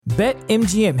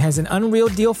BetMGM has an unreal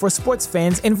deal for sports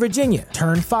fans in Virginia.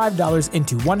 Turn $5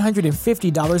 into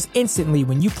 $150 instantly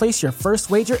when you place your first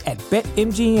wager at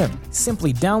BetMGM.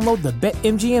 Simply download the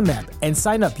BetMGM app and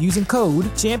sign up using code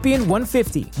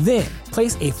Champion150. Then,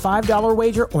 place a $5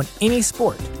 wager on any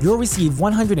sport. You'll receive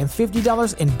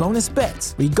 $150 in bonus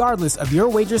bets, regardless of your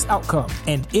wager's outcome.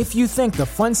 And if you think the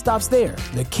fun stops there,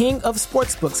 the King of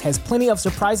Sportsbooks has plenty of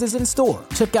surprises in store.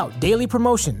 Check out daily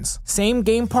promotions,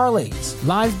 same-game parlays,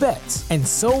 live bets, and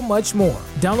so much more.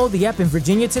 Download the app in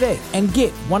Virginia today and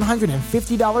get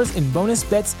 $150 in bonus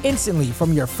bets instantly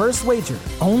from your first wager.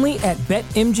 Only at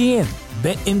BetMGM.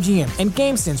 BetMGM and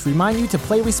GameSense remind you to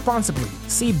play responsibly.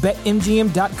 See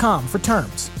BetMGM.com for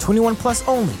terms. 21 plus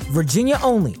only. Virginia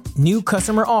only. New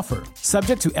customer offer.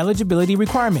 Subject to eligibility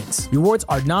requirements. Rewards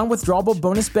are non-withdrawable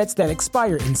bonus bets that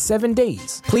expire in 7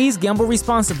 days. Please gamble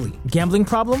responsibly. Gambling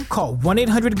problem? Call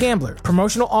 1-800-GAMBLER.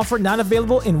 Promotional offer not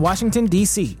available in Washington,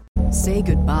 D.C. Say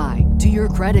goodbye to your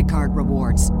credit card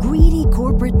rewards. Greedy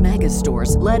corporate mega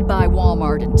stores, led by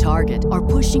Walmart and Target, are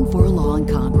pushing for a law in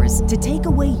Congress to take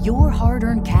away your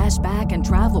hard-earned cash back and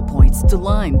travel points to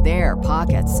line their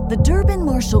pockets. The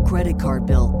Durbin-Marshall credit card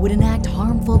bill would enact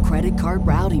harmful credit card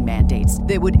routing mandates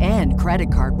that would end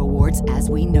credit card rewards as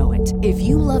we know it. If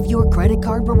you love your credit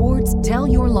card rewards, tell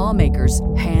your lawmakers,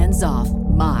 hands off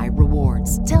my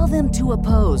rewards. Tell them to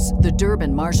oppose the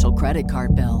Durbin-Marshall credit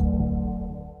card bill.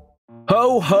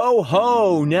 Ho, ho,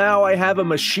 ho. Now I have a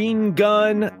machine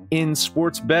gun in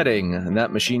sports betting, and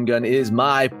that machine gun is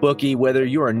MyBookie. Whether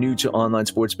you are new to online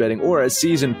sports betting or a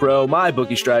seasoned pro,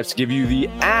 MyBookie strives to give you the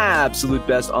absolute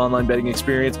best online betting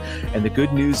experience. And the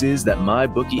good news is that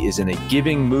MyBookie is in a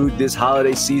giving mood this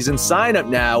holiday season. Sign up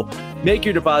now. Make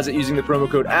your deposit using the promo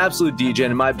code AbsoluteDGen,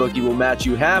 and MyBookie will match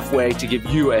you halfway to give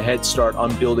you a head start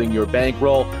on building your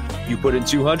bankroll. You put in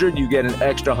 $200, you get an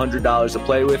extra $100 to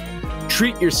play with.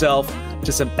 Treat yourself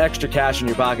to some extra cash in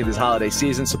your pocket this holiday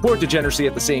season. Support degeneracy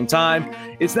at the same time.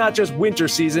 It's not just winter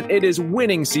season, it is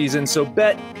winning season. So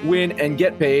bet, win, and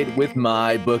get paid with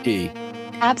MyBookie.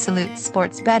 Absolute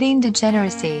sports betting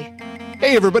degeneracy.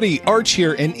 Hey everybody, Arch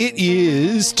here, and it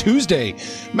is Tuesday.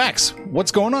 Max,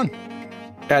 what's going on?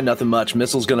 Nothing much.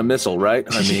 Missile's gonna missile, right?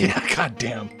 I mean, yeah,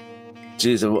 goddamn.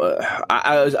 Geez,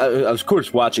 I was of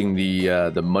course watching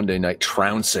the Monday night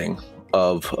trouncing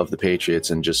of the Patriots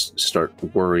and just start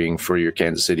worrying for your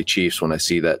Kansas City Chiefs when I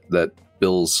see that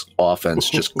Bills offense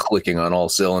just clicking on all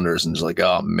cylinders and just like,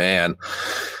 oh man,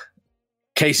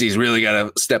 Casey's really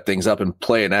got to step things up and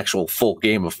play an actual full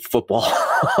game of football.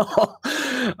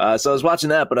 So I was watching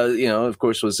that, but I, of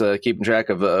course, was keeping track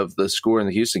of the score in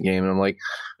the Houston game, and I'm like,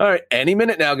 all right, any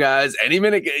minute now, guys, any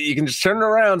minute you can just turn it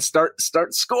around, start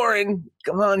scoring.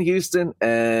 Come on, Houston,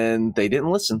 and they didn't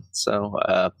listen. So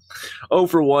 0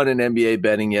 for 1 in NBA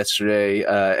betting yesterday,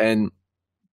 and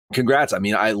congrats. I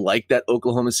mean, I liked that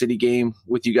Oklahoma City game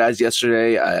with you guys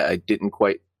yesterday. I didn't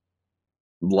quite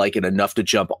like it enough to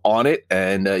jump on it,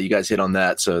 and you guys hit on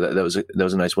that, so that was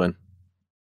a nice win.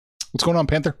 What's going on,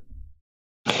 Panther?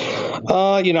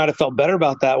 I'd have felt better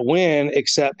about that win,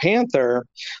 except Panther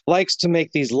likes to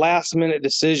make these last-minute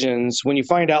decisions when you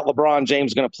find out LeBron James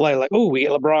is going to play. Like, oh, we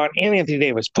get LeBron and Anthony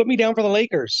Davis. Put me down for the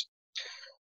Lakers.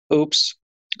 Oops.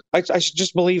 I should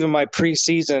just believe in my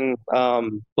preseason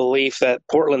belief that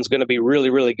Portland's going to be really,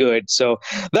 really good. So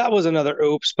that was another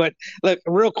oops. But look,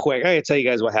 real quick, I got to tell you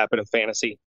guys what happened in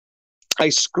fantasy. I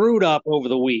screwed up over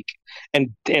the week and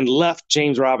left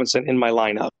James Robinson in my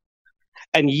lineup.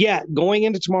 And yet, going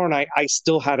into tomorrow night, I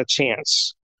still had a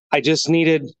chance. I just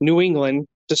needed New England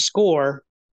to score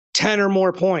 10 or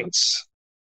more points.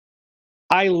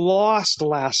 I lost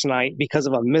last night because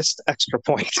of a missed extra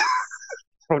point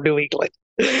from New England.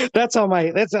 I'm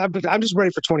just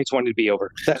ready for 2020 to be over.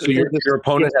 So your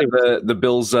opponent had the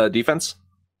Bills defense?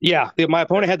 Yeah, my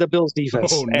opponent had the Bills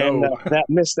defense. Oh, no. And that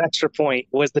missed extra point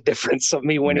was the difference of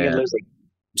me winning and losing.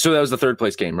 So that was the third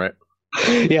place game, right?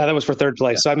 Yeah, that was for third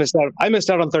place. So I missed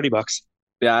out on $30.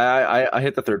 Yeah, I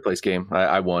hit the third place game.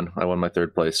 I won my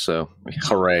third place. So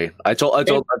hooray! I told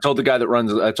the guy that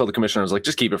runs. I told the commissioner, I was like,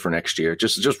 just keep it for next year.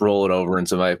 Just roll it over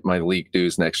into my league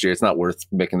dues next year. It's not worth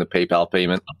making the PayPal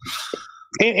payment.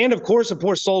 And of course,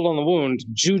 sold on the wound,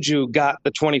 Juju got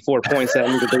the 24 points that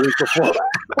I needed the week before.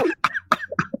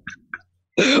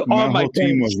 My whole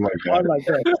team was like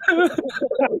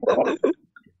that.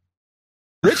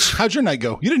 Rich, how'd your night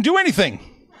go? You didn't do anything.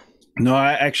 No,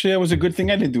 it was a good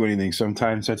thing I didn't do anything.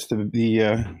 Sometimes that's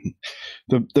the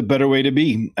better way to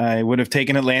be. I would have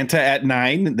taken Atlanta at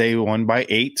 9. They won by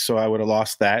 8, so I would have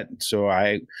lost that. So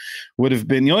I would have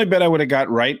been the only bet I would have got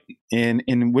right, and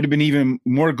would have been even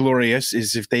more glorious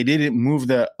is if they didn't move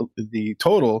the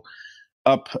total.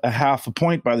 up a half a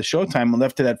point by the showtime and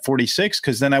left it at 46,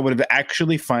 because then I would have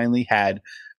actually finally had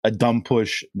a dumb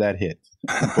push that hit.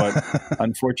 But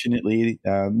unfortunately,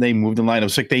 they moved the line. It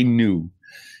was like they knew.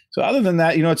 So other than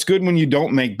that, it's good when you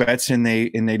don't make bets and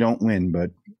they don't win.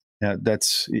 But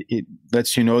that's it.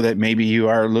 Lets you know that maybe you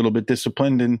are a little bit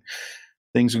disciplined and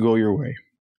things will go your way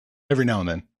every now and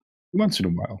then. Once in a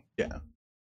while, yeah.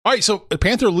 All right, so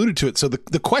Panther alluded to it. So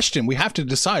the question we have to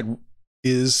decide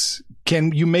is,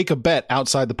 can you make a bet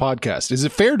outside the podcast? Is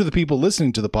it fair to the people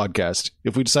listening to the podcast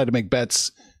if we decide to make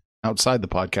bets outside the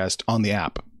podcast on the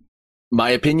app?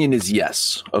 My opinion is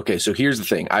yes. Okay, so here's the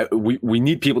thing. We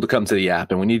need people to come to the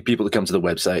app and we need people to come to the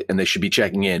website, and they should be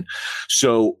checking in.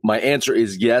 So my answer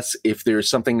is yes. If there's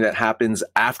something that happens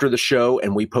after the show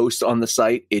and we post on the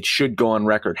site, it should go on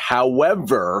record.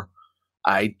 However,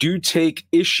 I do take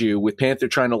issue with Panther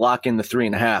trying to lock in the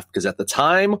 3.5, because at the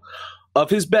time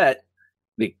of his bet,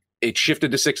 it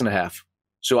shifted to 6.5.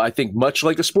 So I think much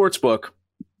like a sports book,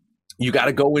 you got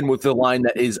to go in with the line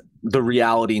that is the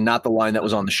reality, not the line that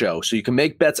was on the show. So you can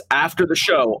make bets after the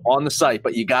show on the site,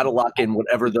 but you got to lock in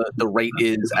whatever the rate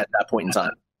is at that point in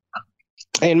time.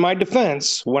 In my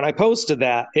defense, when I posted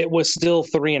that, it was still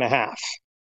 3.5.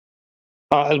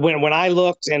 When I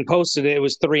looked and posted it, it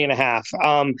was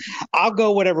 3.5. I'll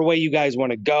go whatever way you guys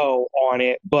want to go on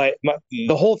it, but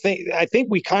the whole thing, I think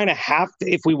we kind of have to,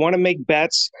 if we want to make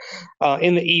bets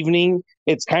in the evening,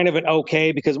 it's kind of an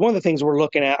okay, because one of the things we're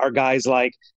looking at are guys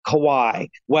like Kawhi,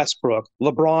 Westbrook,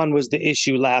 LeBron was the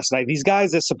issue last night. These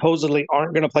guys that supposedly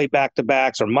aren't going to play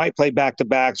back-to-backs or might play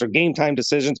back-to-backs or game-time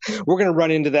decisions, we're going to run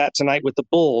into that tonight with the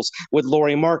Bulls, with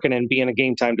Lauri Markkanen being a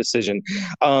game-time decision.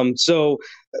 So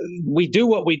we do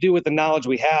what we do with the knowledge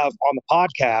we have on the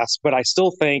podcast, but I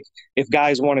still think if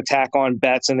guys want to tack on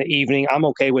bets in the evening, I'm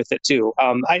okay with it too.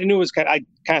 I knew it was I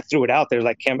kind of threw it out there,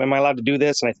 like, am I allowed to do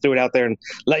this? And I threw it out there and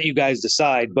let you guys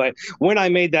decide. But when I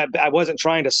made that, I wasn't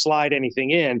trying to slide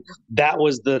anything in. That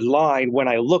was the line when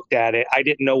I looked at it. I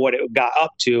didn't know what it got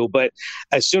up to, but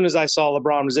as soon as I saw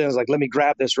LeBron was in, I was like, let me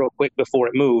grab this real quick before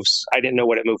it moves. I didn't know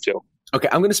what it moved to. Okay,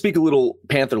 I'm going to speak a little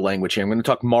Panther language here. I'm going to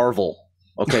talk Marvel.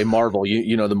 Okay, Marvel,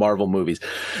 you know the Marvel movies.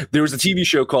 There was a TV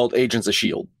show called Agents of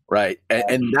S.H.I.E.L.D., right?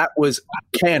 And that was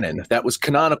canon. That was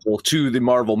canonical to the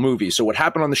Marvel movies. So what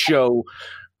happened on the show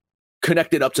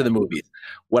connected up to the movies.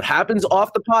 What happens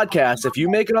off the podcast, if you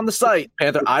make it on the site,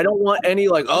 Panther, I don't want any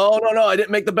like, oh, no, I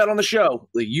didn't make the bet on the show.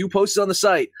 Like, you post it on the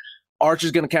site. Arch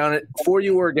is going to count it for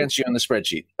you or against you on the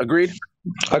spreadsheet. Agreed?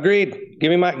 Agreed.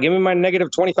 Give me my negative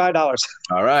 $25.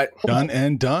 All right. Done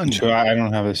and done. So I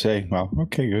don't have a say. Well,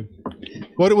 okay, good.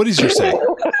 What is your say?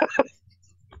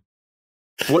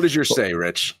 What is your say,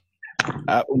 Rich?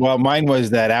 Well, mine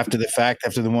was that after the fact,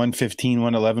 after the 115,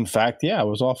 111 fact, I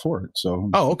was all for it.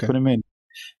 So okay. Put him in.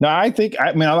 No, I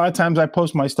mean, a lot of times I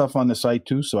post my stuff on the site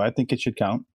too, so I think it should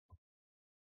count.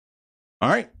 All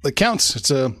right. It counts.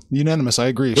 It's unanimous. I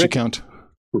agree. It should count.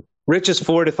 Rich is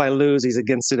for it if I lose. He's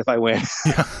against it if I win.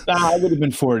 Yeah. I would have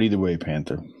been for it either way,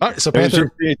 Panther. All right. So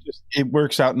Panther, it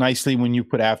works out nicely when you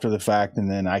put after the fact, and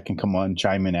then I can come on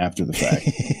chime in after the fact.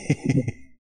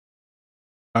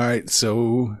 All right.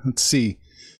 So let's see.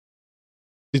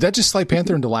 Did that just slide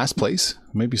Panther into last place?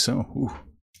 Maybe so. Ooh.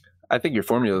 I think your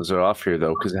formulas are off here,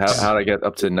 though, because how did I get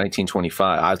up to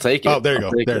 1925? I'll take it. Oh, there you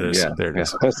go. There it is. Yeah. There it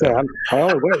is. I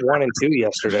only went 1 and 2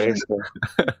 yesterday. So.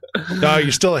 No,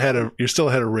 you're still ahead of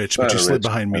Rich, but you slid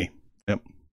behind me. Yep. I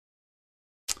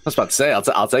was about to say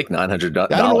I'll take $900. I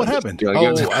don't know what happened. I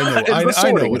know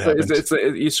what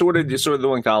happened. You sorted the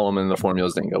one column, and the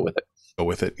formulas didn't go with it. Go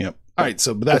with it. Yep. All right.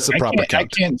 So that's the proper count. I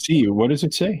can't see you. What does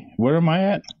it say? Where am I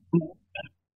at?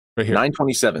 Right here.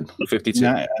 927, 52.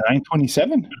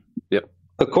 927? Yep.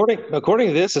 According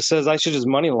to this, it says I should just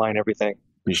money line everything.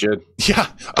 You should. Yeah.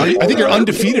 I think you're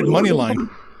undefeated money line.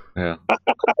 Yeah.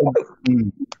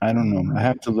 I don't know. I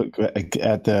have to look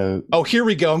at the. Oh, here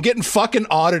we go. I'm getting fucking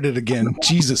audited again.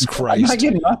 Jesus Christ. I'm not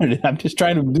getting audited. I'm just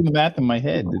trying to do the math in my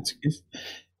head.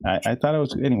 I thought it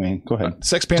was. Anyway, go ahead.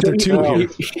 Sex Panther 2 here.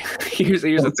 Here's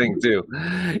the thing, too.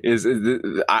 Is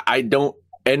I don't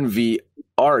envy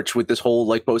Arch with this whole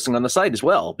like posting on the site as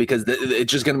well, because it's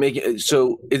just going to make it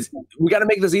so we got to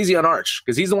make this easy on Arch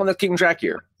because he's the one that's keeping track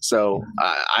here. So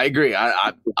I agree.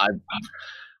 I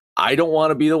don't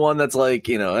want to be the one that's like,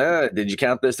 did you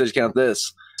count this? Did you count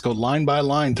this? Let's go line by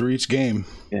line through each game.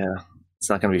 Yeah, it's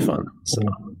not going to be fun. So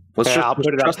I'll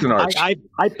put it up. In Arch. I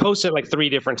posted like 3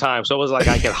 different times, so it was like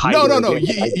I could hide. No.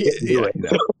 You're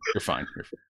fine.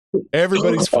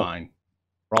 Everybody's fine.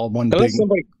 We're all one big.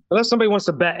 Unless somebody wants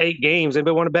to bet 8 games.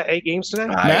 Anybody want to bet 8 games today?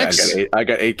 I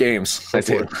got 8 games. I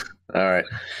do. All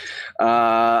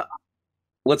right.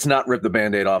 let's not rip the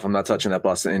Band-Aid off. I'm not touching that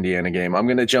Boston, Indiana game. I'm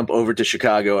going to jump over to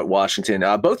Chicago at Washington.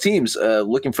 Both teams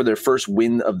looking for their first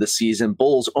win of the season.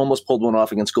 Bulls almost pulled one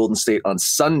off against Golden State on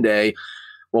Sunday.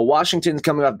 Well, Washington's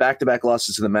coming off back-to-back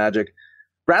losses to the Magic.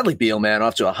 Bradley Beal, man,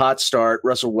 off to a hot start.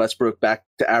 Russell Westbrook back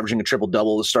to averaging a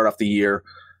triple-double to start off the year.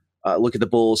 Look at the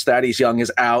Bulls. Thaddeus Young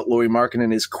is out. Lauri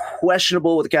Markkanen is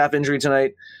questionable with a calf injury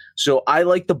tonight. So I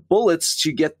like the Bullets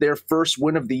to get their first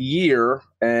win of the year,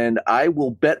 and I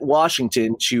will bet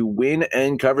Washington to win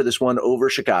and cover this one over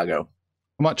Chicago.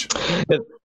 How much?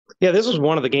 Yeah, this was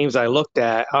one of the games I looked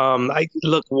at.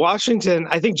 Washington,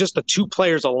 I think just the two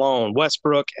players alone,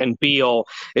 Westbrook and Beal,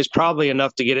 is probably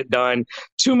enough to get it done.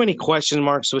 Too many question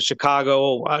marks with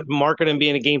Chicago, Markkanen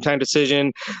being a game-time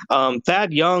decision.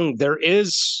 Thad Young,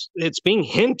 it's being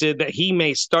hinted that he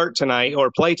may start tonight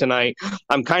or play tonight.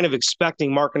 I'm kind of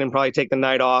expecting Markkanen probably take the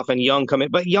night off and Young come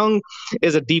in. But Young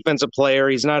is a defensive player.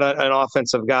 He's not an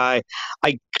offensive guy.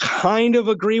 I kind of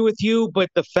agree with you, but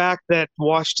the fact that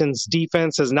Washington's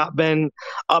defense has not been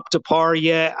up to par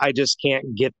yet, I just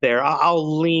can't get there.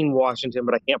 I'll lean Washington,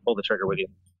 but I can't pull the trigger with you.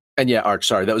 And yeah, Arch,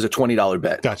 sorry, that was a $20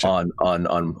 bet. Gotcha. on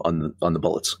the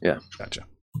Bullets. Yeah, Gotcha.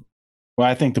 Well,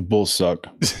 I think the Bulls suck.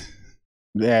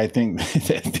 Yeah, I think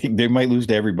they might lose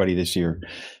to everybody this year.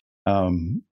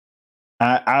 I'm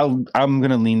going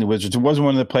to lean the Wizards. It wasn't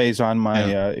one of the plays on my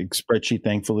spreadsheet,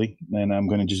 thankfully, and I'm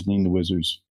going to just lean the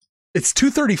Wizards. It's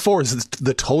 234 is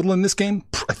the total in this game.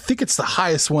 I think it's the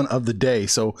highest one of the day.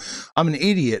 So I'm an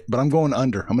idiot, but I'm going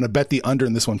under. I'm going to bet the under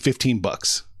in this one,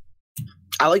 $15.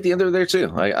 I like the under there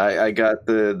too. I got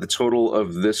the total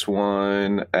of this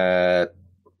one at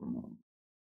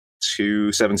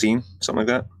 217, something like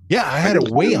that. Yeah, I had it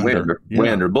way under. Way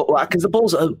under. Because the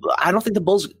Bulls, I don't think the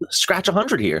Bulls scratch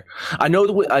 100 here. I know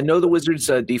the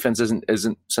Wizards' defense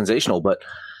isn't sensational, but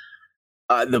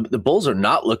the Bulls are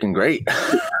not looking great.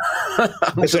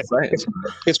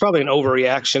 It's probably an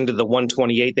overreaction to the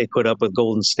 128 they put up with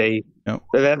Golden State. No.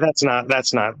 That's not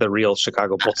the real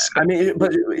Chicago Bulls.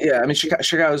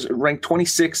 Chicago's ranked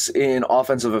 26 in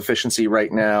offensive efficiency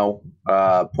right now,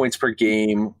 points per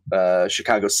game.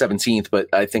 Chicago's 17th, but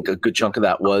I think a good chunk of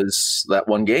that was that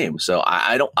one game. So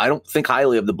I don't think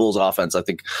highly of the Bulls' offense. I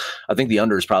think the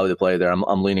under is probably the play there.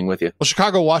 I'm leaning with you. Well,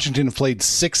 Chicago, Washington have played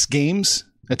 6 games.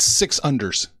 That's 6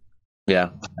 unders. Yeah.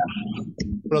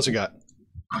 What else you got?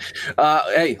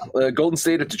 Golden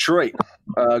State at Detroit.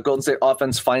 Golden State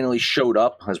offense finally showed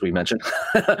up, as we mentioned,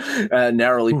 and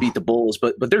narrowly beat the Bulls,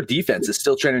 but their defense is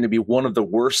still trending to be one of the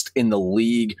worst in the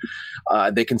league.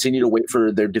 They continue to wait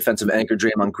for their defensive anchor,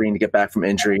 Draymond Green, to get back from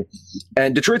injury.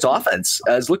 And Detroit's offense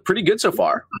has looked pretty good so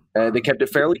far. They kept it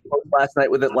fairly close last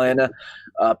night with Atlanta.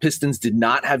 Pistons did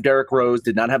not have Derrick Rose,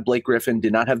 did not have Blake Griffin,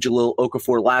 did not have Jahlil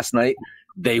Okafor last night.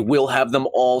 They will have them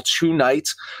all tonight.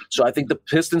 So I think the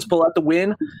Pistons pull out the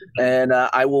win, and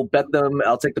I will bet them.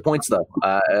 I'll take the points, though.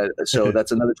 So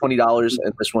that's another $20,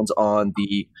 and this one's on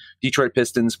the Detroit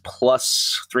Pistons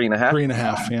plus 3.5.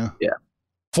 3.5, yeah. Yeah.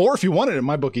 4 if you want it in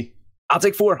my bookie. I'll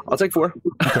take 4. Okay.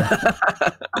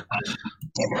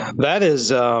 That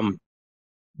is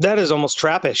almost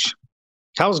trappish.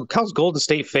 How's Golden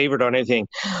State favored on anything?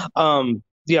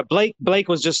 Yeah, Blake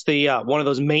was just the one of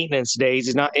those maintenance days.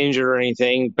 He's not injured or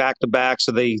anything, back to back.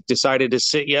 So they decided to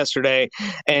sit yesterday,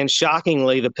 and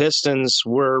shockingly, the Pistons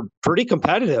were pretty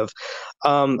competitive.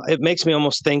 It makes me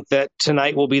almost think that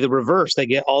tonight will be the reverse. They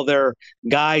get all their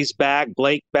guys back,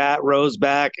 Blake back, Rose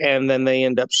back, and then they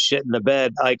end up shitting the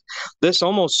bed. Like, this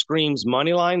almost screams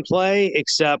money line play,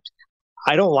 except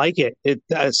I don't like it.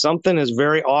 Something is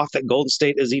very off that Golden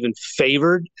State is even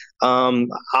favored.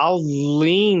 I'll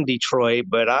lean Detroit,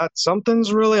 but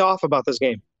something's really off about this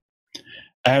game.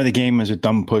 I have the game as a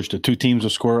dumb push. The two teams will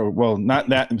score. Well, not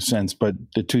that in a sense, but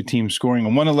the two teams scoring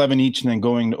 111 each and then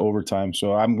going to overtime.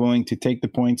 So I'm going to take the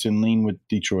points and lean with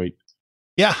Detroit.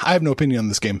 Yeah, I have no opinion on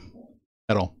this game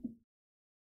at all.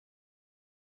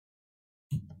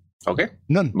 Okay.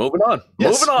 None. Moving on.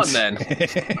 Yes. Moving on then.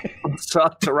 Let's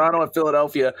talk Toronto and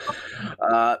Philadelphia.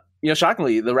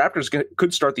 Shockingly, the Raptors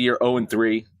could start the year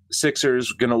 0-3.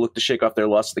 Sixers going to look to shake off their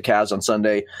loss to the Cavs on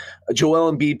Sunday.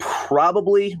 Joel Embiid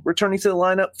probably returning to the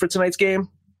lineup for tonight's game.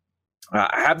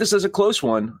 I have this as a close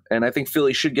one, and I think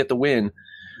Philly should get the win.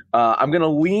 I'm going to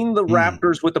lean the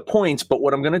Raptors with the points, but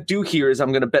what I'm going to do here is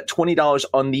I'm going to bet $20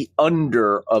 on the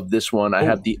under of this one. I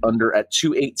have the under at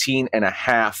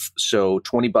 218.5, so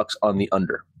 $20 on the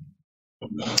under.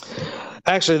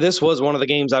 Actually, this was one of the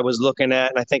games I was looking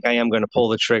at, and I think I am going to pull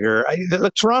the trigger.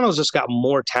 Toronto's just got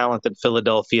more talent than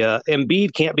Philadelphia.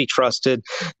 Embiid can't be trusted.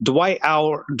 Dwight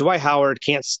Howard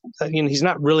can't. He's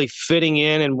not really fitting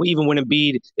in, and even when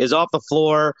Embiid is off the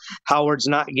floor, Howard's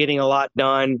not getting a lot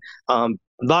done.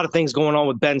 A lot of things going on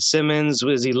with Ben Simmons.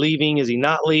 Is he leaving? Is he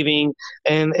not leaving?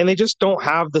 And they just don't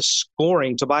have the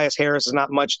scoring. Tobias Harris is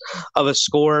not much of a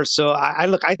scorer. So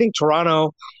I think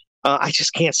Toronto, I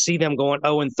just can't see them going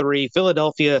 0-3.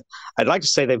 Philadelphia, I'd like to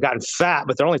say they've gotten fat,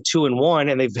 but they're only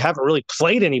 2-1, and they haven't really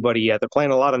played anybody yet. They're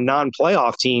playing a lot of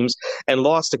non-playoff teams and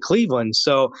lost to Cleveland.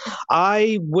 So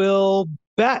I will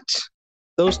bet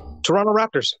those Toronto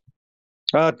Raptors.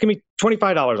 Give me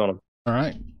 $25 on them. All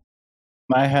right.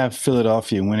 I have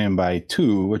Philadelphia winning by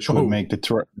 2, which would make the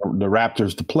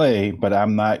Raptors to play, but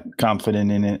I'm not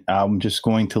confident in it. I'm just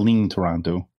going to lean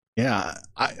Toronto. Yeah,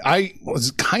 I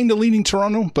was kind of leaning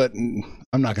Toronto, but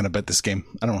I'm not going to bet this game.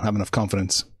 I don't have enough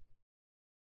confidence.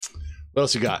 What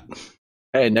else you got?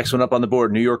 Hey, next one up on the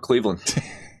board, New York, Cleveland.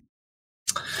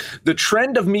 The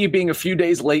trend of me being a few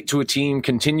days late to a team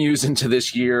continues into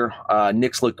this year.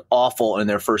 Knicks looked awful in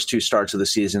their first 2 starts of the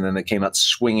season, and they came out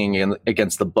swinging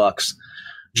against the Bucks.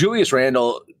 Julius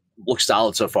Randle looks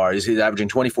solid so far. He's averaging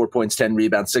 24 points, 10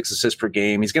 rebounds, 6 assists per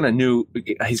game. He's going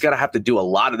to have to do a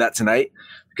lot of that tonight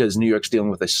because New York's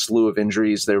dealing with a slew of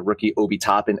injuries. Their rookie Obi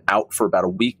Toppin out for about a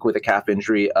week with a calf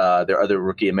injury. Their other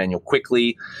rookie Emmanuel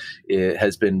Quickley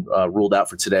has been ruled out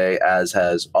for today, as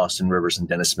has Austin Rivers and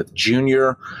Dennis Smith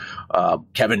Jr.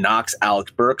 Kevin Knox,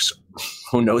 Alec Burks.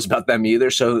 Who knows about them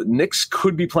either? So Knicks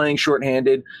could be playing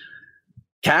shorthanded.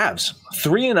 Cavs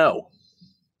 3-0.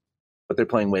 But they're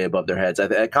playing way above their heads.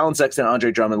 Colin Sexton and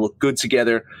Andre Drummond look good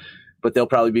together, but they'll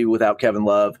probably be without Kevin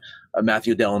Love,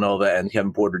 Matthew Dellavedova, and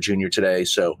Kevin Porter Jr. today.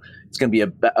 So it's going to be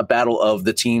a battle of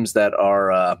the teams that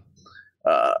are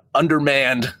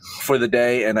undermanned for the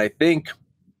day. And I think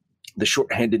the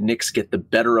shorthanded Knicks get the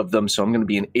better of them. So I'm going to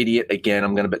be an idiot again.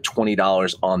 I'm going to bet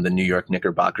 $20 on the New York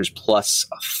Knickerbockers plus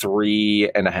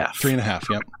 3.5. 3.5,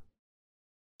 yep.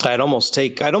 I'd almost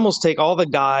take all the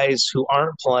guys who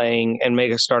aren't playing and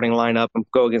make a starting lineup and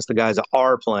go against the guys that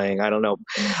are playing. I don't know.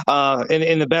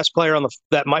 And the best player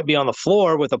that might be on the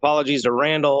floor, with apologies to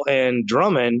Randall and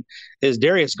Drummond, is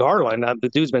Darius Garland. The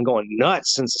dude's been going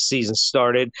nuts since the season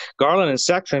started. Garland and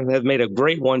Sexton have made a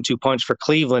great 1-2 punch for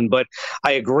Cleveland, but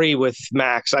I agree with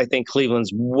Max. I think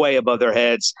Cleveland's way above their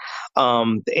heads.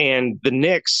 And the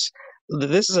Knicks,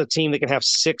 this is a team that can have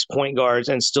 6 point guards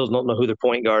and still don't know who their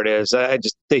point guard is.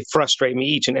 They frustrate me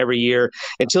each and every year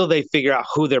until they figure out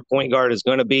who their point guard is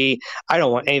going to be. I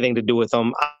don't want anything to do with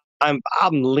them. I'm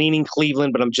leaning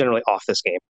Cleveland, but I'm generally off this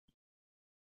game.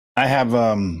 I have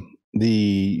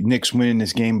the Knicks winning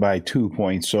this game by 2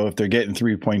 points. So if they're getting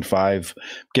 3.5,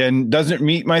 again, doesn't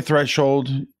meet my threshold,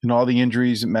 and all the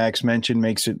injuries that Max mentioned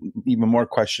makes it even more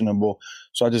questionable.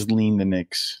 So I just lean the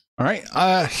Knicks. All right.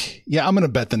 Yeah, I'm going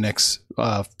to bet the Knicks.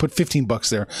 Put $15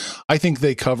 there. I think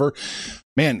they cover.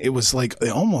 Man, it was like they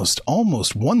almost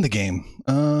won the game.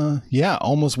 Yeah,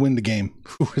 almost win the game.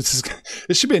 This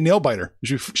should be a nail biter.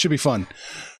 It should be fun.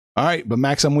 All right, but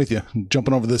Max, I'm with you.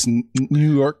 Jumping over this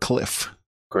New York cliff.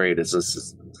 Great.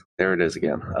 There it is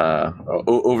again.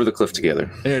 Over the cliff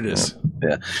together. There it is.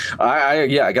 Yeah.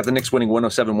 I got the Knicks winning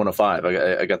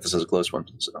 107-105. I got this as a close one.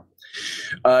 So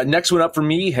next one up for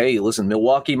me. Hey, listen,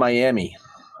 Milwaukee, Miami.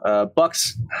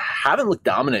 Bucks haven't looked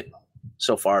dominant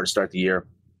so far to start the year.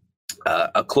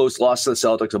 A close loss to the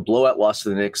Celtics, a blowout loss to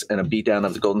the Knicks, and a beatdown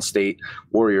of the Golden State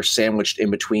Warriors sandwiched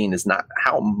in between is not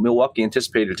how Milwaukee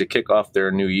anticipated to kick off their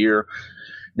new year.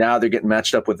 Now they're getting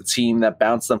matched up with a team that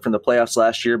bounced them from the playoffs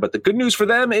last year. But the good news for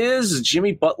them is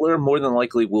Jimmy Butler more than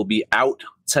likely will be out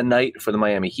tonight for the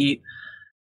Miami Heat.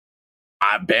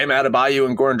 Bam Adebayo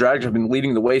and Goran Dragic have been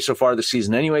leading the way so far this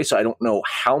season anyway, so I don't know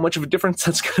how much of a difference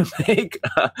that's going to make.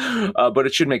 But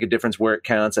it should make a difference where it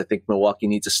counts. I think Milwaukee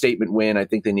needs a statement win. I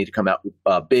think they need to come out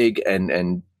big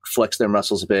and flex their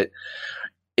muscles a bit.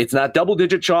 It's not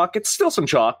double-digit chalk. It's still some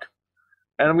chalk.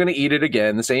 And I'm going to eat it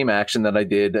again, the same action that I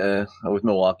did with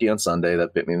Milwaukee on Sunday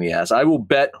that bit me in the ass. I will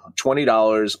bet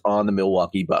 $20 on the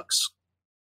Milwaukee Bucks,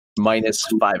 minus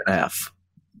 5.5.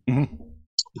 Mm-hmm.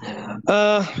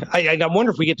 I wonder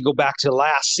if we get to go back to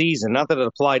last season. Not that it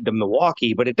applied to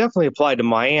Milwaukee, but it definitely applied to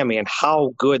Miami and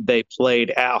how good they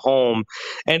played at home.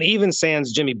 And even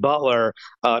sans Jimmy Butler,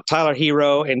 Tyler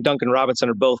Hero and Duncan Robinson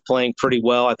are both playing pretty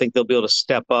well. I think they'll be able to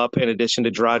step up in addition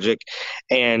to Dragic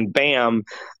and Bam.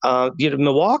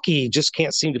 Milwaukee just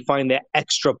can't seem to find that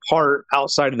extra part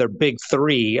outside of their big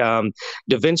three.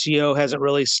 DaVincio hasn't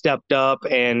really stepped up,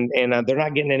 and they're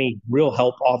not getting any real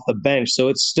help off the bench. So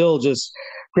it's still just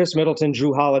Chris Middleton,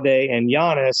 Drew Holiday, and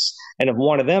Giannis. And if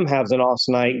one of them has an off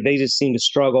night, they just seem to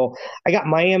struggle. I got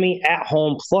Miami at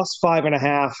home plus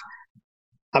 5.5.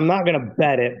 I'm not going to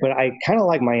bet it, but I kind of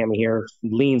like Miami here.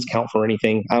 Leans count for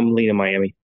anything. I'm leaning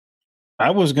Miami.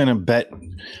 I was going to bet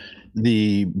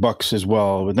the Bucks as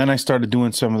well. But then I started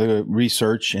doing some of the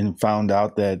research and found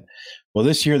out that, well,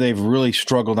 this year they've really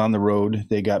struggled on the road.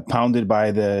 They got pounded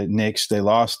by the Knicks. They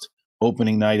lost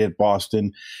opening night at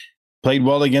Boston, played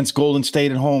well against Golden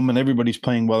State at home, and everybody's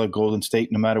playing well at Golden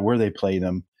State no matter where they play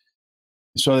them.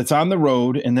 So it's on the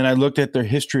road. And then I looked at their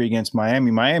history against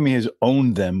Miami. Miami has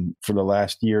owned them for the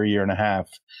last year and a half.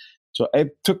 So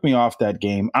it took me off that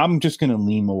game. I'm just going to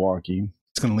lean Milwaukee.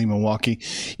 It's going to lean Milwaukee.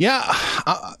 Yeah,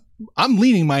 I'm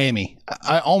leaning Miami.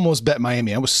 I almost bet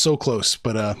Miami. I was so close,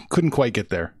 but couldn't quite get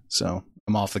there. So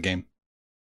I'm off the game.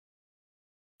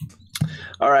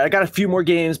 All right, I got a few more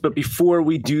games, but before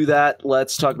we do that,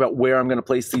 let's talk about where I'm going to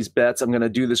place these bets. I'm going to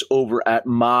do this over at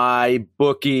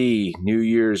MyBookie. New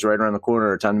Year's right around the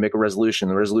corner. Time to make a resolution.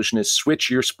 The resolution is switch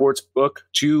your sports book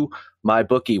to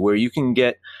MyBookie, where you can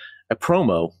get a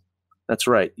promo. That's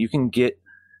right. You can get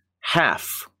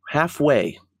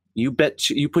halfway. You put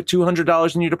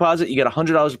 $200 in your deposit, you get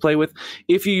 $100 to play with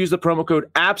if you use the promo code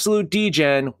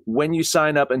AbsoluteDGen when you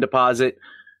sign up and deposit.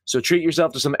 So treat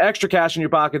yourself to some extra cash in your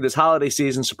pocket this holiday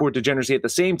season. Support degeneracy at the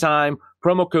same time.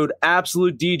 Promo code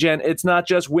AbsoluteDGen. It's not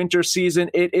just winter season,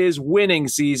 it is winning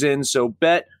season. So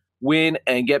bet, win,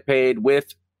 and get paid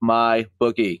with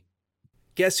MyBookie.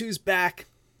 Guess who's back?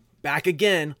 Back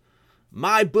again.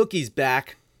 MyBookie's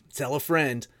back. Tell a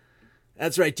friend.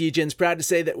 That's right, DGen's proud to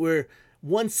say that we're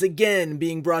once again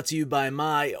being brought to you by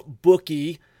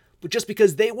MyBookie. But just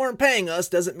because they weren't paying us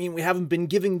doesn't mean we haven't been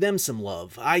giving them some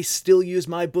love. I still use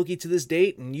MyBookie to this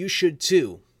date, and you should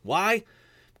too. Why?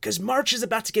 Because March is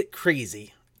about to get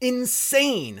crazy.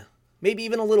 Insane. Maybe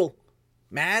even a little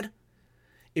mad.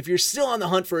 If you're still on the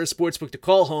hunt for a sportsbook to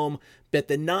call home, bet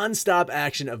the non-stop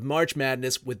action of March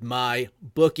Madness with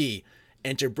MyBookie.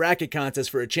 Enter bracket contests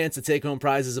for a chance to take home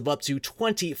prizes of up to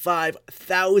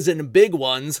 25,000 big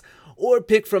ones, or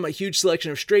pick from a huge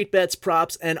selection of straight bets,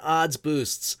 props, and odds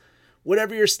boosts.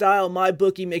 Whatever your style,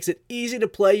 MyBookie makes it easy to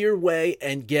play your way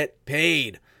and get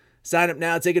paid. Sign up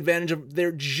now, take advantage of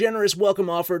their generous welcome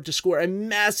offer to score a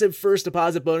massive first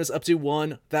deposit bonus up to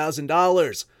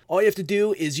 $1,000. All you have to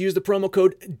do is use the promo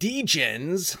code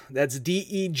DGENS, that's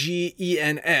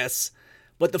DEGENS,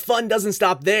 but the fun doesn't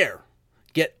stop there.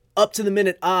 Get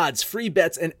up-to-the-minute odds, free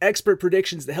bets, and expert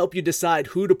predictions to help you decide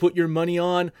who to put your money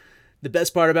on. The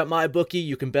best part about MyBookie,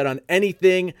 you can bet on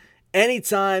anything,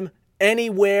 anytime,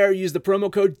 anywhere. Use the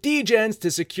promo code DGENS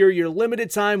to secure your limited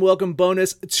time welcome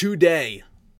bonus today.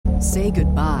 Say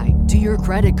goodbye to your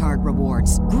credit card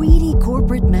rewards. Greedy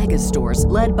corporate mega stores,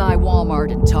 led by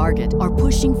Walmart and Target, are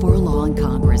pushing for a law in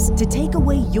Congress to take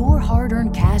away your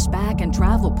hard-earned cash back and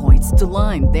travel points to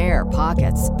line their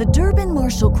pockets. The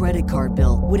Durbin-Marshall credit card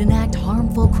bill would enact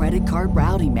harmful credit card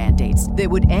routing mandates that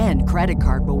would end credit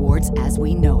card rewards as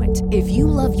we know it. If you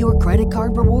love your credit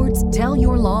card rewards, tell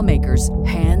your lawmakers,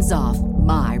 hands off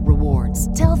My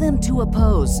Rewards. Tell them to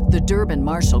oppose the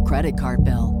Durbin-Marshall credit card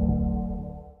bill.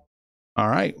 All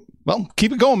right. Well,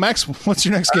 keep it going, Max. What's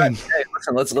your next game? Hey,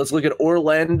 listen, let's look at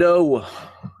Orlando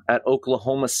at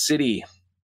Oklahoma City.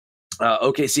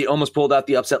 OKC almost pulled out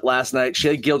the upset last night.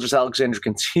 Shai Gilgeous-Alexander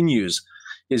continues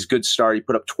his good start. He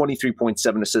put up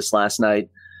 23.7 assists last night,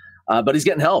 but he's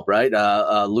getting help, right?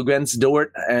 Luguentz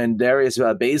Dort and Darius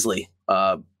Baisley.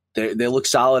 They look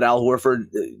solid. Al Horford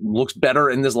looks better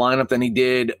in this lineup than he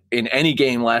did in any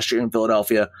game last year in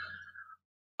Philadelphia.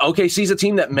 OKC's a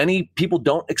team that many people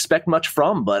don't expect much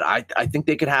from, but I think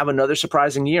they could have another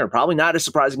surprising year. Probably not as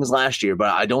surprising as last year, but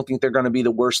I don't think they're going to be the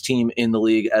worst team in the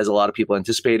league as a lot of people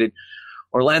anticipated.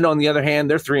 Orlando, on the other hand,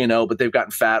 they're 3-0, but they've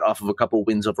gotten fat off of a couple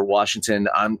wins over Washington.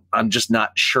 I'm just not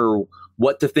sure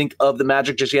what to think of the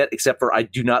Magic just yet, except for I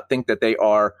do not think that they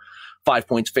are 5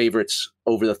 points favorites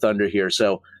over the Thunder here.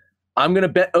 So I'm going to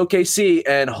bet OKC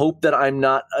and hope that I'm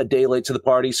not a day late to the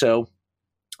party. So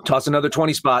toss another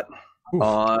 20 spot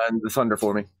on the Thunder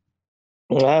for me.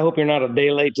 Well, I hope you're not a day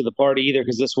late to the party either,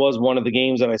 because this was one of the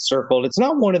games that I circled. It's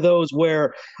not one of those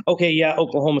where, okay, yeah,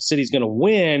 Oklahoma City's going to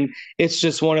win. It's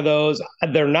just one of those,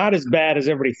 they're not as bad as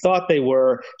everybody thought they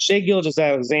were. Shai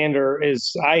Gilgeous-Alexander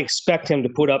I expect him to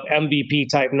put up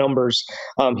MVP-type numbers.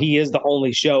 He is the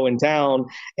only show in town,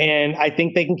 and I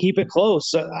think they can keep it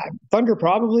close. Thunder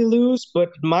probably lose,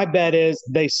 but my bet is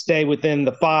they stay within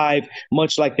the 5,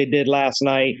 much like they did last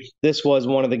night. This was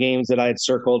one of the games that I had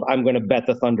circled. I'm going to bet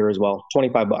the Thunder as well.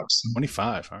 $25.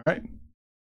 25. All right.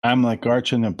 I'm like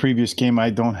Arch in the previous game. I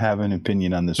don't have an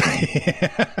opinion on this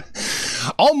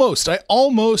one. Almost. I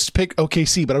almost picked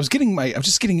OKC, but I'm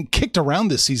just getting kicked around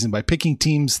this season by picking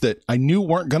teams that I knew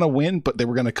weren't going to win, but they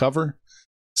were going to cover.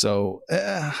 So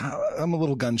I'm a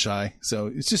little gun shy. So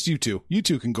it's just you two. You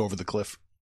two can go over the cliff.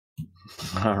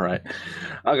 All right.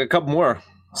 I got a couple more.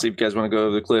 See if you guys want to go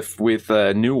over the cliff with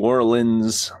New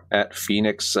Orleans at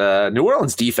Phoenix. New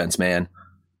Orleans defense, man,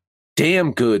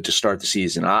 damn good to start the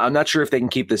season. I'm not sure if they can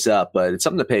keep this up, but it's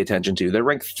something to pay attention to. They're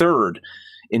ranked 3rd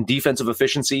in defensive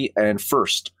efficiency and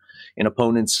 1st in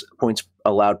opponents' points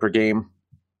allowed per game.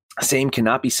 Same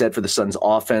cannot be said for the Suns'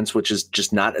 offense, which is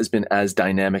just not been as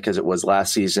dynamic as it was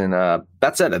last season.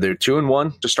 That said, they're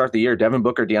 2-1 to start the year. Devin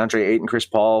Booker, DeAndre Ayton, Chris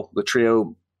Paul, the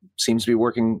trio seems to be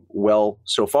working well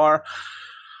so far.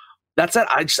 That said,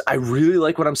 I really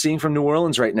like what I'm seeing from New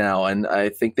Orleans right now, and I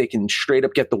think they can straight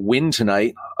up get the win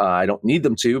tonight. I don't need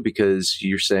them to, because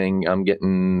you're saying I'm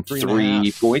getting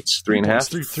 3 points,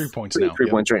 3.5, 3 points now. 3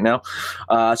 points right now.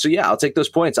 So yeah, I'll take those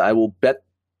points. I will bet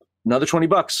another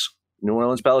 $20. New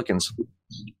Orleans Pelicans.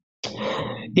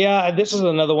 Yeah, this is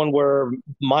another one where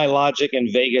my logic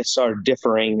and Vegas are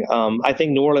differing. I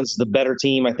think New Orleans is the better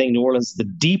team. I think New Orleans is the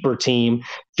deeper team.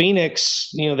 Phoenix,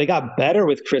 they got better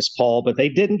with Chris Paul, but they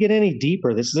didn't get any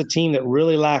deeper. This is a team that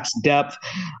really lacks depth.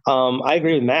 I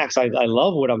agree with Max. I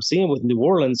love what I'm seeing with New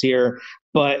Orleans here,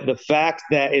 but the fact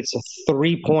that it's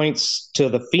 3 points to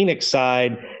the Phoenix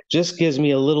side just gives me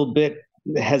a little bit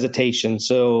hesitation.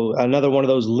 So another one of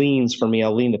those leans for me.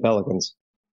 I'll lean the Pelicans.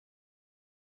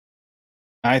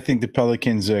 I think the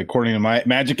Pelicans, according to my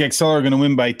Magic XL, are going to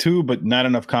win by 2, but not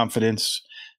enough confidence.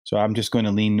 So I'm just going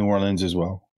to lean New Orleans as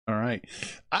well. All right.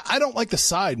 I don't like the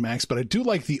side, Max, but I do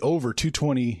like the over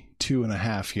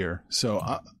 222.5 here. So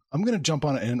I'm going to jump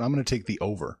on it, and I'm going to take the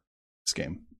over this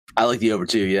game. I like the over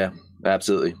too. Yeah,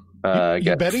 absolutely.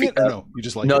 You betting it or no? You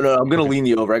just like no, it? No. I'm going to lean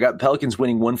the over. I got Pelicans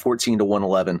winning 114 to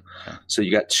 111. Okay. So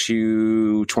you got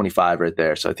 225 right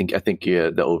there. So I think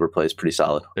the over play is pretty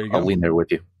solid. I'll lean there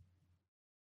with you.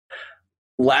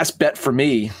 Last bet for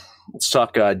me. Let's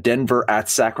talk Denver at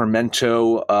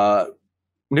Sacramento.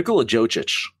 Nikola Jokic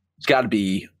has got to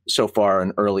be so far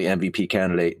an early MVP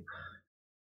candidate.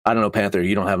 I don't know, Panther.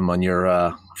 You don't have him on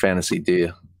your fantasy, do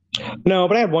you? No,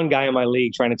 but I had one guy in my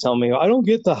league trying to tell me, I don't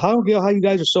get how you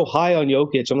guys are so high on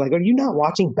Jokic. I'm like, are you not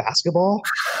watching basketball?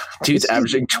 Dude's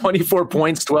averaging 24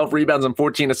 points, 12 rebounds, and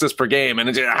 14 assists per game.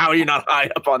 And how are you not high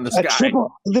up on this guy?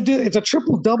 It's a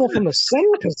triple-double from the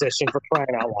center position, for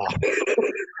crying out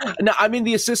loud. No, I mean,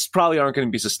 the assists probably aren't going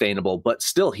to be sustainable, but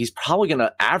still, he's probably going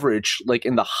to average like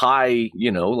in the high,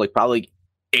 probably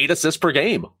 8 assists per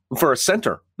game for a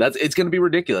center. It's going to be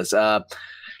ridiculous.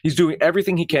 He's doing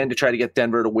everything he can to try to get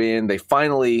Denver to win. They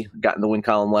finally got in the win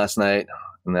column last night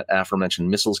in that aforementioned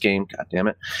missiles game. God damn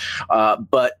it.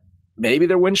 But maybe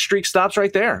their win streak stops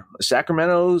right there.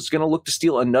 Sacramento's going to look to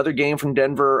steal another game from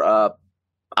Denver.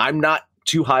 I'm not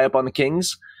too high up on the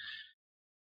Kings.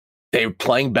 They're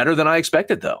playing better than I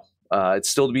expected, though. It's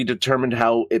still to be determined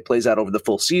how it plays out over the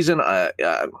full season.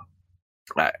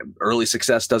 Early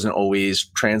success doesn't always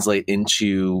translate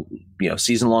into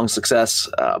season-long success,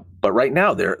 but right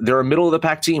now they're a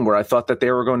middle-of-the-pack team where I thought that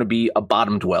they were going to be a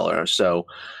bottom dweller. So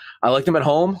I like them at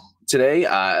home today.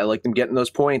 I like them getting those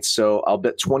points. So I'll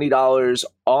bet $20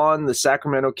 on the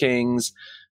Sacramento Kings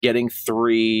getting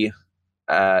 3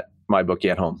 at my bookie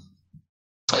at home.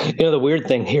 The weird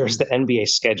thing here is the NBA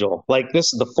schedule. Like,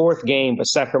 this is the 4th game, but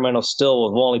Sacramento still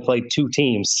have only played 2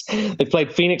 teams. They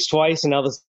played Phoenix twice, and now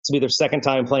this will be their 2nd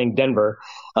time playing Denver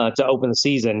to open the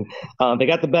season. They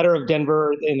got the better of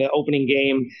Denver in the opening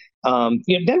game.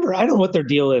 Denver, I don't know what their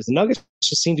deal is. The Nuggets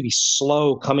just seem to be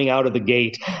slow coming out of the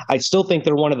gate. I still think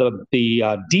they're one of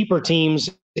the deeper teams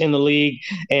in the league,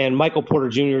 and Michael Porter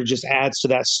Jr. just adds to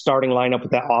that starting lineup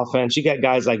with that offense. You got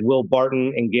guys like Will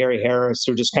Barton and Gary Harris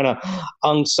who are just kind of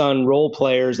unsung role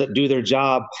players that do their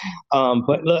job.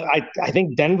 But look, I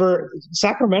think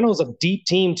Sacramento is a deep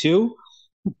team too.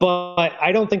 But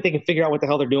I don't think they can figure out what the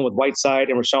hell they're doing with Whiteside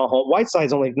and Rashawn Holmes.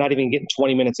 Whiteside's only not even getting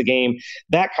 20 minutes a game.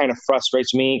 That kind of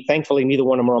frustrates me. Thankfully, neither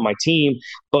one of them are on my team,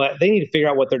 but they need to figure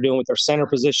out what they're doing with their center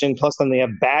position. Plus, then they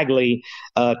have Bagley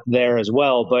there as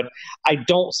well. But I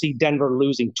don't see Denver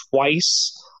losing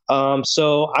twice.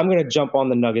 So I'm going to jump on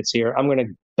the Nuggets here. I'm going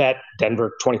to bet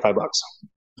Denver $25.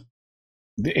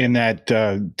 In that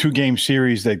 2-game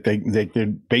series that they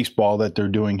baseball that they're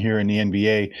doing here in the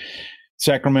NBA,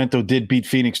 Sacramento did beat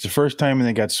Phoenix the first time, and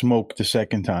they got smoked the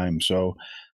second time. So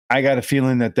I got a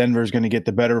feeling that Denver is going to get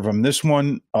the better of them this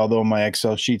one, although my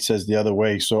Excel sheet says the other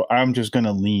way. So I'm just going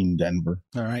to lean Denver.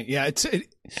 All right. Yeah,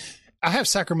 I have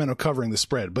Sacramento covering the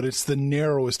spread, but it's the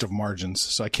narrowest of margins,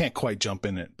 so I can't quite jump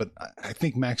in it. But I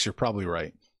think, Max, you're probably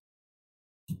right.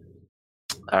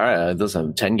 All right. Those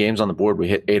have 10 games on the board. We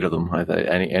hit 8 of them.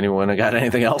 Anyone got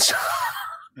anything else?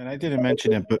 And I didn't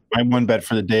mention it, but my one bet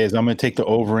for the day is I'm going to take the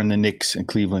over in the Knicks and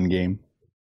Cleveland game.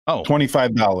 Oh,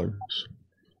 $25.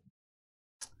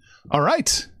 All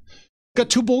right. Got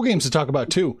 2 bowl games to talk about,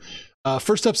 too.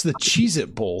 First up's the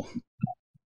Cheez-It Bowl.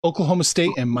 Oklahoma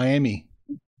State and Miami.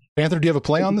 Panther, do you have a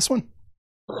play on this one?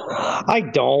 I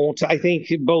don't. I think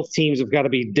both teams have got to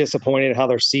be disappointed how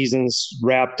their seasons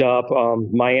wrapped up.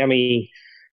 Miami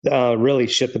really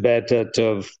shit the bed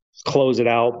to close it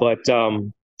out, but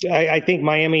I think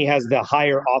Miami has the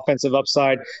higher offensive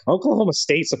upside. Oklahoma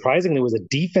State, surprisingly, was a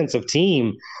defensive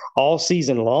team all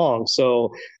season long.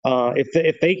 So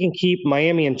if they can keep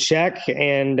Miami in check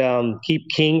and keep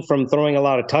King from throwing a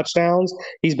lot of touchdowns,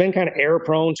 he's been kind of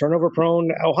error-prone,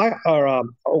 turnover-prone.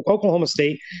 Oklahoma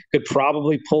State could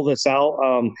probably pull this out.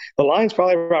 The line's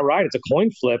probably about right. It's a coin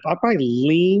flip. I'd probably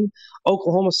lean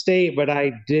Oklahoma State, but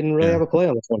I didn't really have a play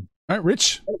on this one. All right,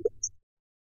 Rich.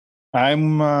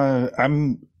 I'm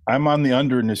on the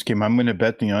under in this game. I'm going to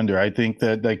bet the under. I think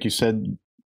that, like you said,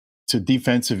 it's a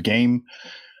defensive game.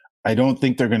 I don't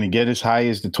think they're going to get as high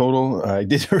as the total. I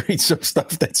did read some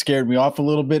stuff that scared me off a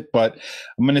little bit, but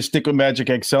I'm going to stick with Magic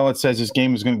XL. It says this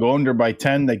game is going to go under by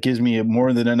 10. That gives me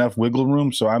more than enough wiggle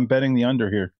room, so I'm betting the under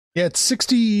here. Yeah, it's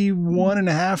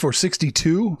 61.5 or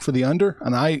 62 for the under,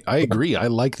 and I agree. I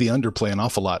like the under play an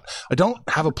awful lot. I don't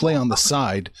have a play on the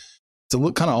side. It's a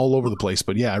look kind of all over the place,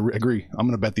 but yeah, I agree. I'm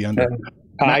going to bet the under.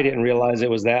 I didn't realize it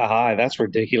was that high. That's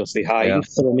ridiculously high. Yeah.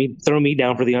 You throw me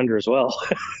down for the under as well.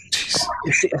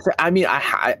 I mean,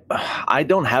 I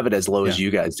don't have it as low as you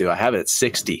guys do. I have it at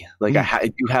 60. Like I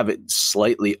do have it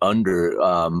slightly under.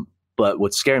 But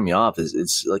what's scaring me off is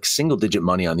it's like single digit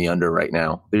money on the under right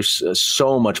now. There's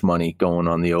so much money going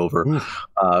on the over.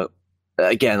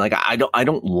 Again, like I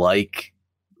don't like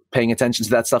paying attention to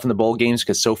that stuff in the bowl games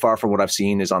because so far from what I've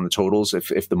seen is on the totals.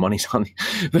 If the money's on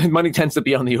the money tends to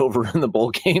be on the over in the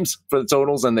bowl games for the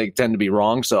totals, and they tend to be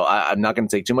wrong. So I'm not going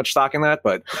to take too much stock in that.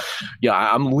 But yeah,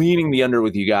 I'm leaning the under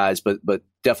with you guys, but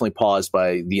definitely paused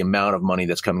by the amount of money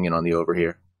that's coming in on the over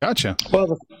here. Gotcha.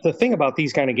 Well, the thing about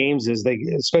these kind of games is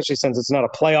especially since it's not a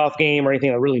playoff game or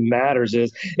anything that really matters,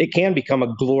 is it can become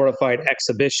a glorified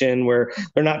exhibition where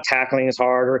they're not tackling as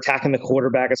hard or attacking the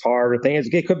quarterback as hard or things.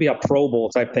 It could be a Pro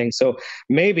Bowl type thing. So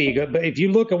maybe if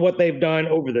you look at what they've done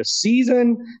over the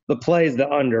season, the play is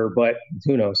the under, but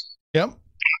who knows? Yep.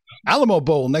 Alamo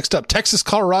Bowl next up, Texas,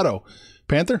 Colorado.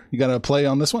 Panther, you got a play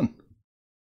on this one?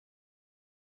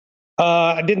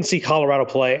 I didn't see Colorado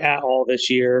play at all this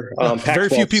year. Very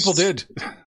few people did.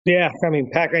 Yeah, I mean,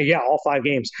 all 5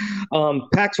 games.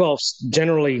 Pac-12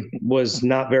 generally was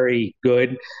not very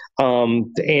good.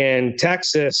 And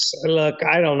Texas, look,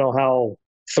 I don't know how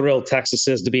thrilled Texas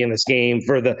is to be in this game.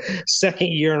 For the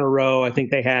second year in a row, I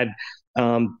think they had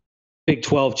Big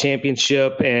 12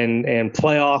 championship and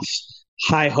playoffs,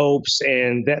 high hopes,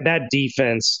 and that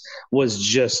defense was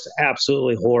just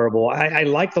absolutely horrible. I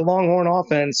like the Longhorn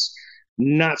offense,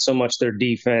 not so much their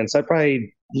defense. I'd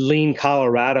probably lean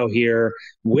Colorado here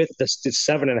with the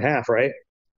 7.5, right?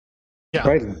 Yeah.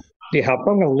 Right. Yeah, I'm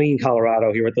going to lean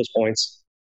Colorado here with those points.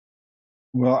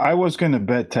 Well, I was going to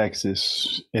bet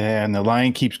Texas, and the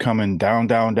line keeps coming down,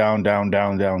 down, down, down,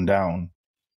 down, down, down.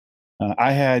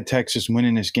 I had Texas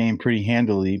winning this game pretty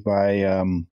handily by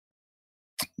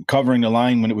covering the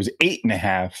line when it was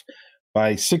 8.5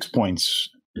 by 6 points.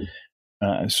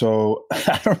 So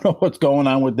I don't know what's going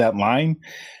on with that line.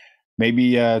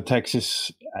 Maybe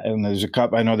Texas, and there's a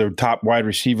couple, I know their top wide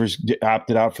receivers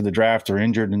opted out for the draft or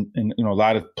injured, and a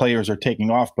lot of players are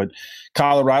taking off, but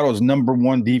Colorado's number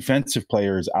 1 defensive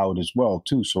player is out as well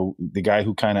too. So the guy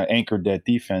who kind of anchored that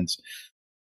defense,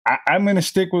 I'm going to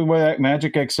stick with what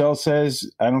Magic XL says.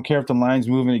 I don't care if the line's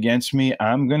moving against me.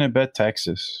 I'm going to bet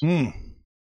Texas.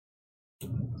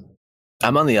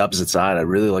 I'm on the opposite side. I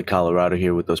really like Colorado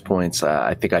here with those points.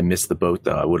 I think I missed the boat,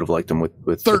 though. I would have liked them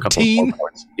with 13. A couple of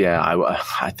points. Yeah,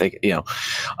 I think, and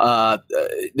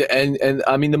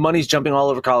I mean, the money's jumping all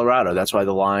over Colorado. That's why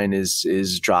the line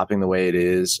is dropping the way it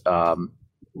is.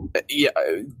 Yeah,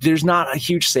 there's not a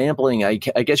huge sampling. I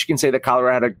guess you can say that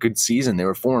Colorado had a good season. They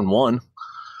were 4-1.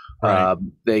 Right.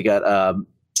 They got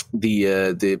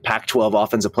the Pac-12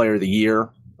 Offensive Player of the Year.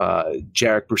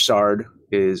 Jarek Broussard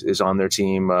is on their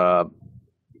team.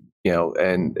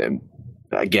 And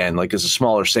again, like it's a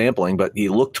smaller sampling, but he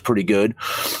looked pretty good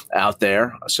out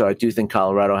there. So I do think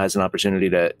Colorado has an opportunity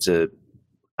to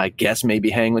I guess, maybe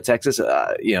hang with Texas.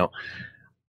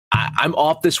 I'm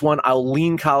off this one. I'll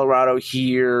lean Colorado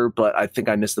here, but I think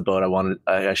I missed the boat.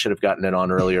 I should have gotten it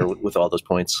on earlier with all those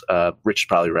points. Rich is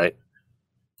probably right.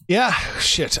 Yeah,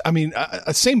 shit. I mean,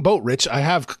 same boat, Rich. I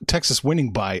have Texas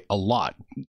winning by a lot,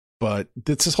 but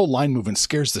this whole line movement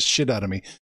scares the shit out of me.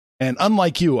 And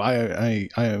unlike you, I'm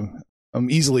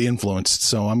easily influenced,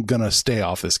 so I'm gonna stay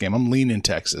off this game. I'm leaning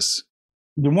Texas.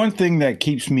 The one thing that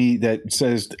keeps me that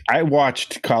says I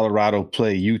watched Colorado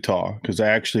play Utah because I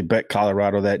actually bet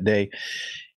Colorado that day,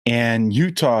 and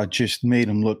Utah just made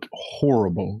them look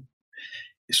horrible.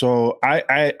 So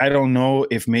I don't know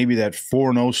if maybe that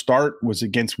 4-0 start was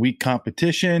against weak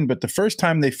competition, but the first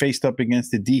time they faced up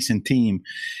against a decent team,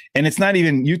 and it's not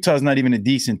even Utah's not even a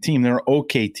decent team. They're an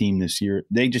okay team this year.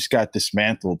 They just got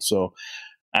dismantled. So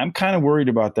I'm kind of worried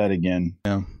about that again.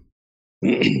 Yeah.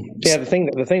 Yeah, the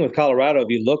thing with Colorado, if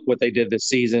you look what they did this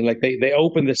season, like they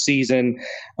opened the season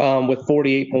with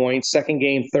 48 points, second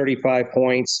game 35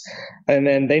 points, and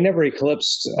then they never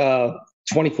eclipsed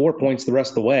 24 points the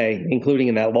rest of the way, including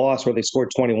in that loss where they scored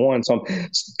 21. So I'm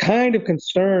kind of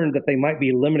concerned that they might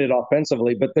be limited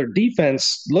offensively, but their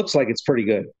defense looks like it's pretty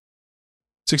good.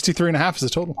 63.5 is the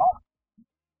total.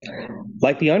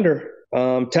 Like the under.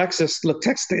 Texas,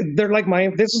 they're like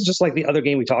this is just like the other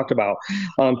game we talked about.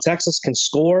 Texas can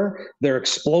score, they're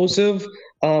explosive,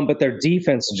 but their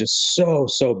defense is just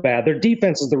so bad. Their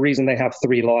defense is the reason they have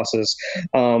 3 losses.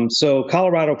 So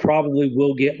Colorado probably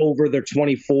will get over their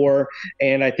 24,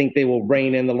 and I think they will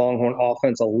rein in the Longhorn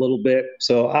offense a little bit.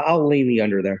 So I'll lean the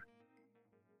under there.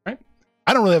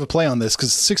 I don't really have a play on this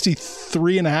because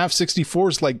 63.5, 64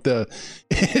 is like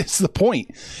it's the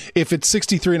point. If it's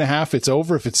 63.5, it's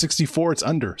over. If it's 64, it's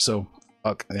under. So,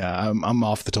 yeah, I'm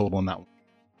off the total on that one.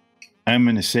 I'm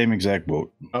in the same exact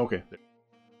boat. Okay.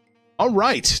 All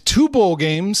right. 2 bowl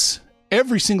games.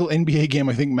 Every single NBA game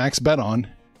I think Max bet on.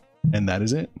 And that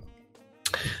is it.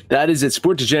 That is it.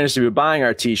 Sport Degeneracy. We're buying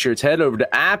our t-shirts. Head over to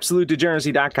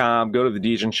AbsoluteDegeneracy.com. Go to the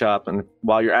Degen shop. And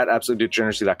while you're at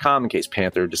AbsoluteDegeneracy.com, in case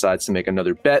Panther decides to make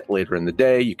another bet later in the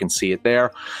day, you can see it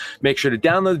there. Make sure to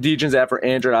download the Degens app for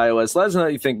Android, iOS. Let us know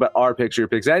what you think about our picks, your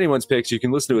picks, anyone's picks. You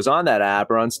can listen to us on that app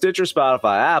or on Stitcher,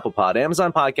 Spotify, Apple Pod,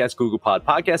 Amazon Podcast, Google Pod,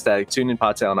 Podcast Addict, TuneIn,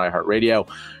 Podtail, and iHeartRadio.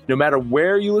 No matter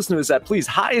where you listen to us at, please,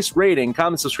 highest rating,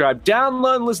 comment, subscribe,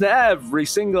 download, and listen to every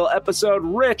single episode.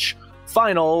 Rich,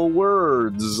 final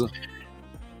words.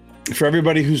 For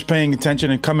everybody who's paying attention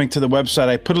and coming to the website,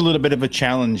 I put a little bit of a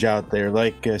challenge out there.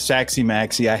 Like Saxy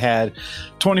Maxi, I had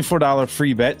 $24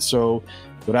 free bet. So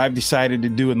what I've decided to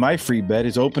do with my free bet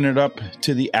is open it up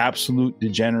to the Absolute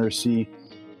Degeneracy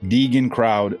Degen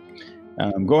crowd.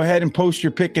 Go ahead and post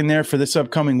your pick in there for this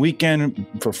upcoming weekend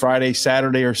for Friday,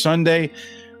 Saturday, or Sunday.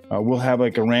 We'll have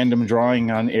like a random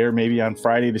drawing on air maybe on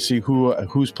Friday to see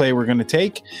whose play we're going to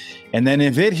take. And then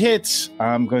if it hits,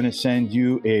 I'm going to send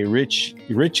you a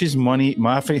Rich's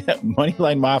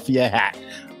Moneyline Mafia hat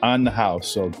on the house.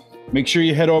 So make sure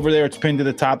you head over there. It's pinned to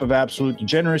the top of Absolute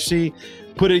Degeneracy.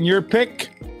 Put in your pick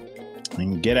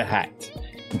and get a hat.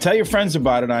 And tell your friends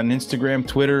about it on Instagram,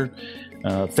 Twitter,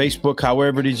 Facebook,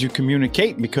 however it is you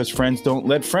communicate, because friends don't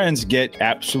let friends get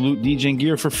Absolute Degen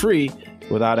gear for free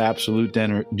without Absolute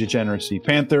Degeneracy.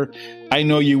 Panther, I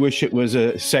know you wish it was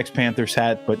a Sex Panthers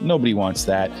hat, but nobody wants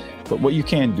that. But what you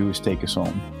can do is take us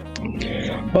home.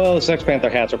 Well, the Sex Panther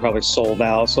hats are probably sold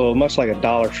out, so much like a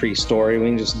Dollar Tree story, we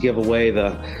can just give away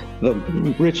the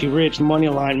Richie Rich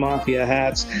Moneyline Mafia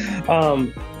hats.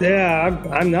 Yeah,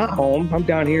 I'm not home. I'm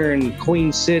down here in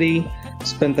Queen City.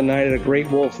 Spent the night at a Great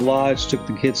Wolf Lodge, took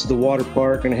the kids to the water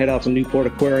park, and head out to Newport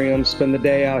Aquarium, spend the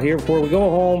day out here before we go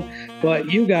home.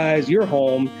 But you guys, your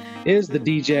home is the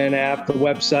Degen app, the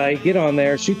website. Get on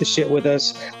there, shoot the shit with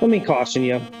us. Let me caution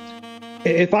you.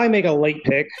 If I make a late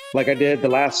pick, like I did the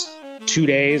last 2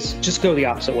 days, just go the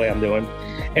opposite way I'm doing.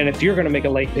 And if you're going to make a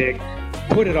late pick,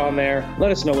 put it on there. Let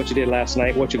us know what you did last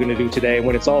night, what you're going to do today.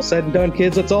 When it's all said and done,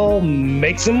 kids, let's all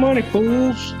make some money,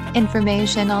 fools.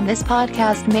 Information on this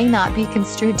podcast may not be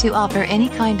construed to offer any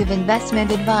kind of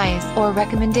investment advice or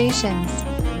recommendations.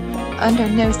 Under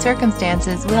no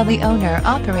circumstances will the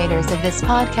owner-operators of this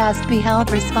podcast be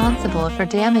held responsible for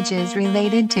damages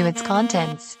related to its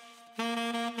contents.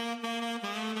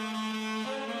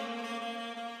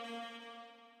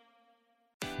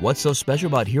 What's so special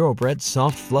about Hero Bread's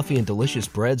soft, fluffy, and delicious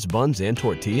breads, buns, and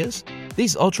tortillas?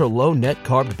 These ultra-low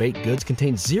net-carb baked goods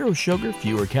contain zero sugar,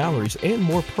 fewer calories, and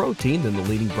more protein than the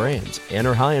leading brands, and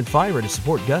are high in fiber to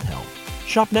support gut health.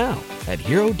 Shop now at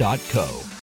Hero.co.